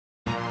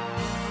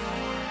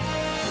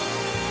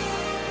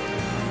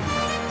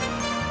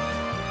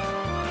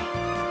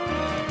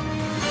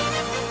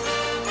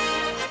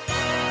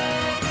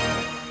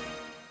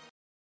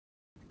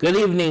Good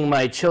evening,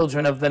 my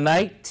children of the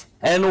night,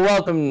 and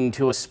welcome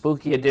to a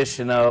spooky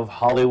edition of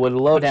Hollywood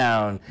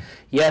Lowdown.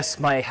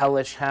 Yes, my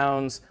hellish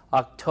hounds,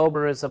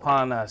 October is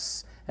upon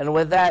us, and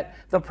with that,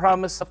 the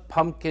promise of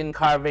pumpkin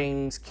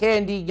carvings,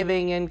 candy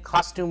giving, and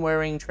costume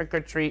wearing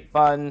trick-or-treat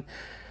fun.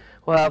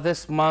 Well,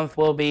 this month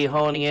we'll be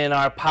honing in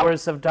our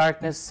powers of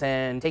darkness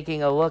and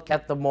taking a look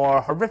at the more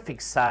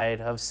horrific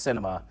side of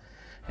cinema.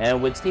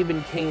 And with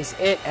Stephen King's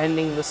It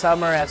ending the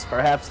summer as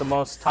perhaps the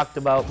most talked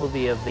about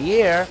movie of the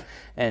year,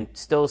 and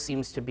still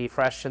seems to be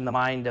fresh in the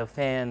mind of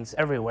fans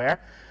everywhere,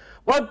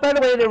 what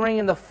better way to ring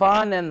in the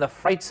fun and the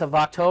frights of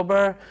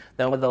October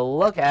than with a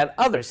look at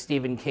other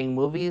Stephen King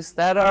movies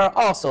that are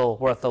also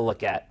worth a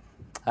look at.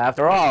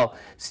 After all,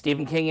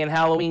 Stephen King and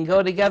Halloween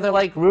go together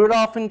like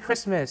Rudolph and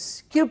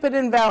Christmas, Cupid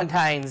and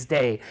Valentine's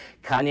Day,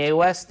 Kanye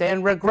West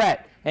and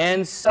Regret,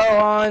 and so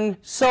on,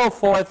 so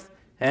forth,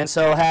 and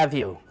so have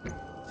you.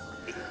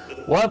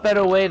 What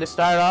better way to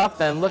start off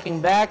than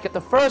looking back at the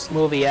first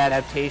movie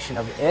adaptation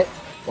of It,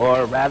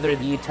 or rather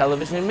the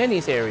television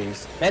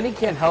miniseries. Many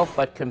can't help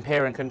but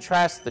compare and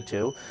contrast the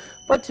two,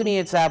 but to me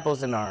it's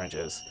apples and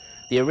oranges.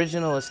 The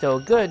original is still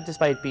good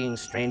despite being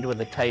strained with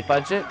a tight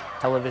budget,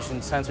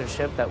 television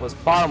censorship that was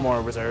far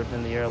more reserved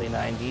in the early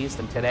 90s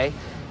than today,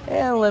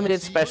 and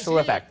limited special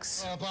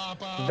effects.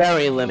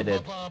 Very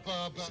limited.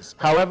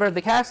 However,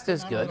 the cast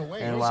is good,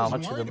 and while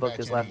much of the book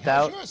is left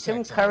out,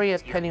 Tim Curry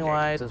as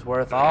Pennywise is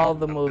worth all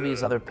the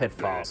movie's other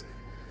pitfalls.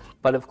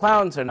 But if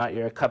clowns are not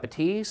your cup of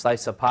tea,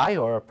 slice of pie,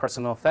 or a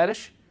personal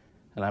fetish,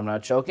 and I'm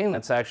not joking,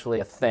 that's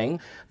actually a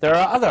thing, there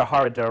are other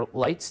horror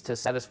delights to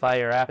satisfy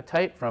your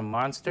appetite from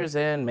monsters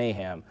and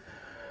mayhem.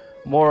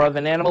 More of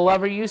an animal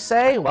lover, you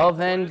say? Well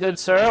then, good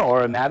sir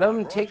or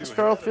madam, take a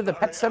stroll through the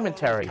Pet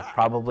Cemetery,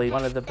 probably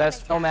one of the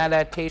best film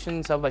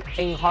adaptations of a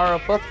King horror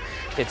book.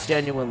 It's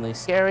genuinely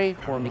scary,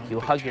 will make you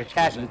hug your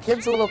cat and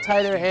kids a little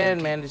tighter, and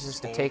manages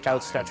to take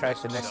out Star Trek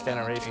The Next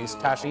Generation's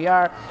Tasha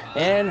Yar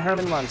and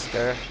Herman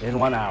Munster in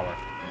 1 hour.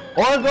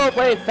 Or go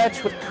play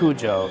fetch with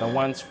Cujo, the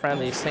once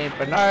friendly Saint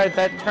Bernard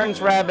that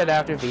turns rabid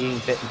after being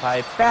bitten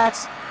by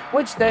bats,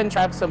 which then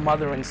traps a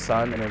mother and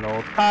son in an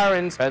old car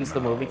and spends the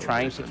movie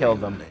trying to kill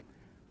them.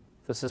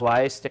 This is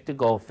why I stick to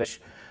goldfish.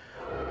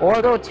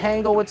 Or go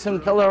tangle with some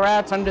killer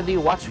rats under the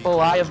watchful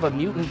eye of a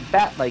mutant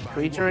bat-like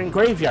creature in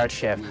Graveyard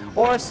Shift,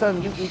 or some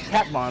mutant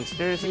cat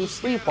monsters and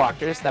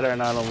sleepwalkers that are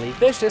not only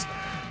vicious,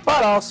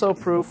 but also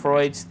prove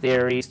Freud's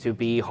theories to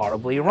be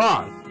horribly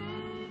wrong.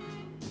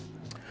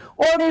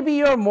 Or maybe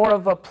you're more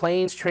of a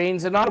planes,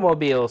 trains, and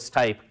automobiles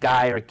type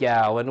guy or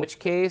gal, in which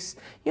case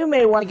you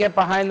may want to get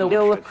behind the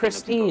wheel of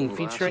Christine,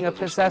 featuring a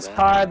possessed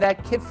car,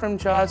 that kid from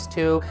Jaws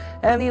 2,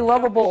 and the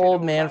lovable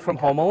old man from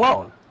Home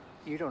Alone,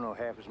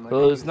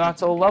 who's not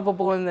so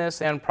lovable in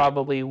this and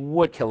probably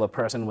would kill a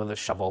person with a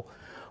shovel.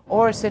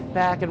 Or sit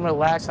back and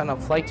relax on A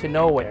Flight to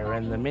Nowhere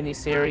in the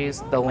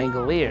miniseries The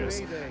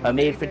Langoliers, a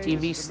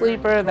made-for-TV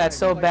sleeper that's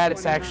so bad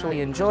it's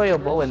actually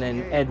enjoyable in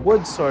an Ed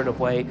Wood sort of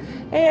way,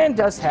 and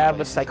does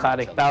have a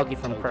psychotic Balky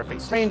from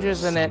Perfect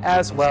Strangers in it,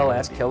 as well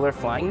as killer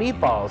flying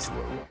meatballs.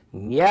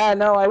 Yeah,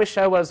 no, I wish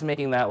I was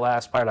making that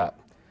last part up.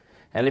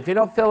 And if you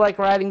don't feel like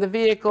riding the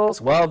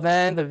vehicles, well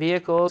then, the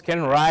vehicles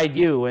can ride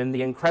you in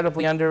the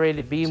incredibly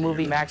underrated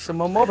B-movie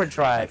Maximum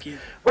Overdrive,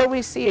 where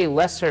we see a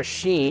lesser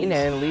Sheen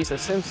and Lisa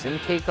Simpson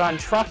take on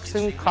trucks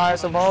and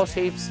cars of all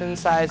shapes and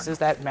sizes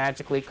that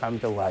magically come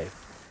to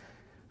life.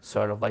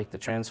 Sort of like the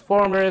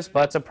Transformers,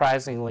 but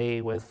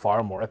surprisingly with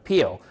far more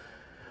appeal.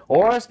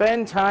 Or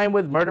spend time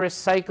with murderous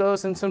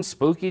psychos and some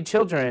spooky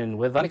children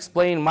with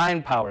unexplained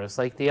mind powers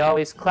like the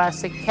always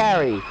classic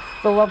Carrie,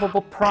 the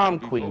lovable prom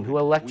queen who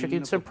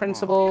electrocutes her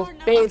principal,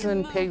 bathes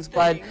in pig's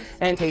blood,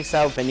 and takes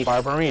out Vinnie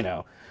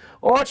Barbarino.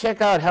 Or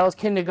check out Hell's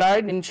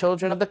Kindergarten and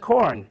Children of the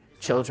Corn,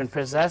 children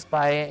possessed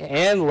by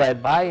and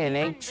led by an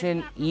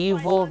ancient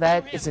evil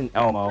that isn't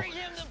Elmo.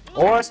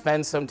 Or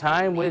spend some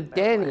time with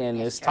Danny and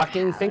his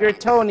talking finger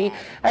Tony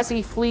as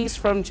he flees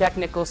from Jack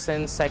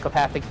Nicholson's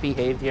psychopathic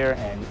behavior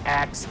and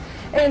acts,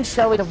 and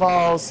Shelley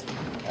Duvall's,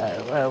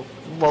 well,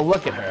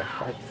 look at her.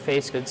 That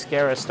face could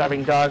scare a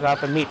starving dog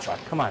off a meat truck.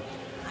 Come on.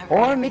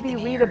 Or maybe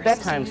read a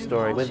bedtime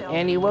story with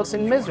Annie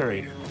Wilson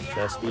Misery.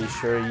 Just be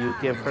sure you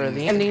give her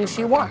the ending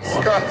she wants. It's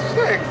for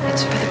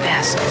the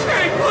best.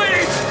 Hey,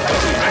 please!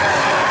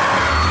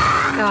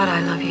 God, I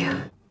love you.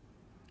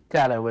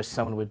 God, I wish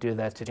someone would do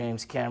that to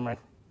James Cameron.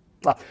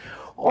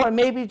 Or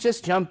maybe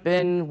just jump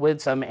in with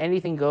some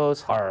anything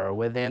goes horror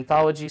with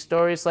anthology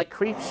stories like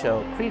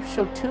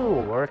Creepshow 2,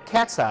 or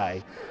Cat's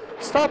Eye.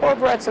 Stop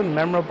over at some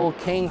memorable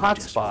King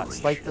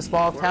hotspots like the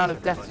small town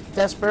of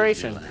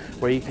Desperation,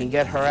 where you can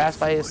get harassed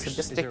by a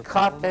sadistic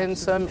cop and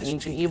some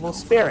ancient evil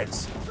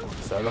spirits,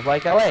 sort of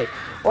like LA.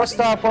 Or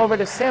stop over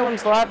to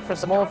Salem's Lot for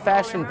some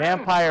old-fashioned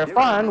vampire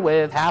fun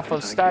with half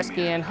of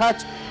Starsky and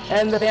Hutch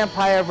and the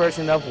vampire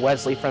version of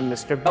Wesley from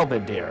Mr.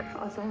 Belvedere.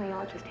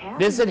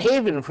 Visit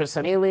Haven for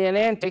some alien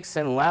antics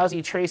and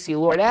lousy Tracy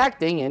Lord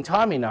acting in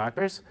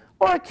Tommyknockers,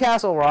 or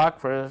Castle Rock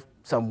for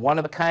some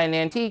one-of-a-kind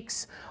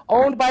antiques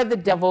owned by the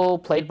devil,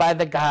 played by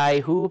the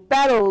guy who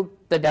battled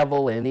the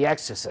devil in The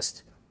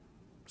Exorcist.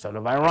 Sort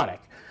of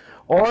ironic.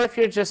 Or if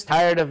you're just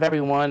tired of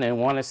everyone and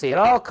want to see it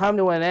all come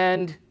to an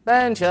end,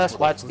 then just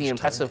watch the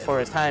impressive for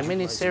its time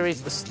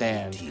miniseries The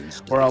Stand,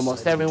 where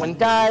almost everyone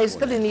dies,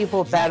 good and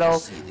evil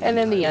battle, and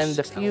in the end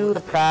the few,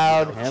 the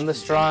proud, and the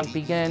strong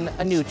begin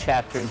a new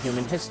chapter in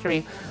human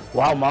history,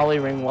 while Molly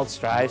Ringwald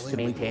strives to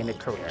maintain a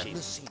career.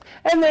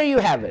 And there you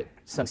have it,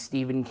 some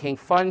Stephen King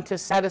fun to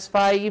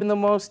satisfy even the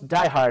most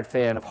diehard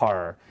fan of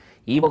horror.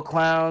 Evil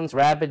clowns,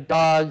 rabid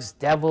dogs,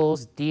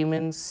 devils,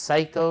 demons,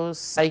 psychos,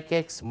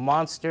 psychics,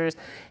 monsters,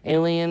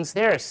 aliens,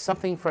 there's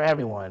something for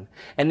everyone.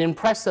 An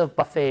impressive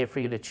buffet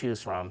for you to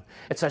choose from.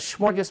 It's a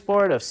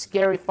smorgasbord of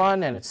scary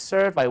fun, and it's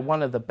served by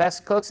one of the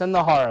best cooks in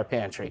the horror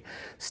pantry,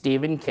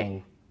 Stephen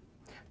King.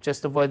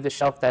 Just avoid the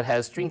shelf that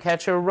has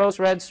Dreamcatcher, Rose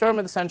Red, Storm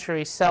of the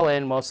Century,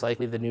 Sell-In, most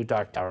likely the new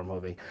Dark Tower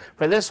movie.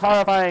 For this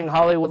horrifying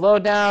Hollywood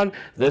Lowdown,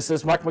 this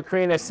is Marc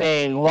Macrina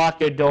saying lock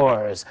your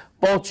doors,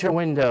 bolt your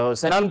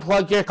windows, and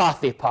unplug your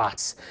coffee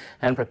pots,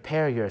 and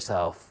prepare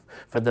yourself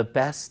for the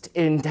best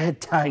in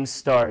Dead Time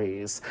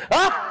stories.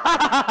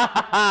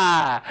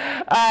 And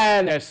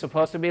there's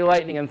supposed to be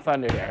lightning and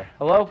thunder here.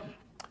 Hello?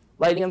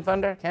 Lightning and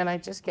thunder? Can I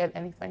just get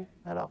anything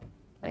at all?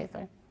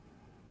 Anything?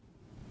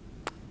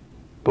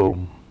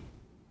 Boom.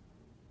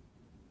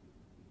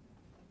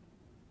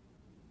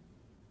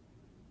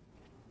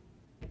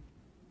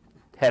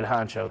 Head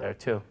honcho there,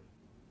 too.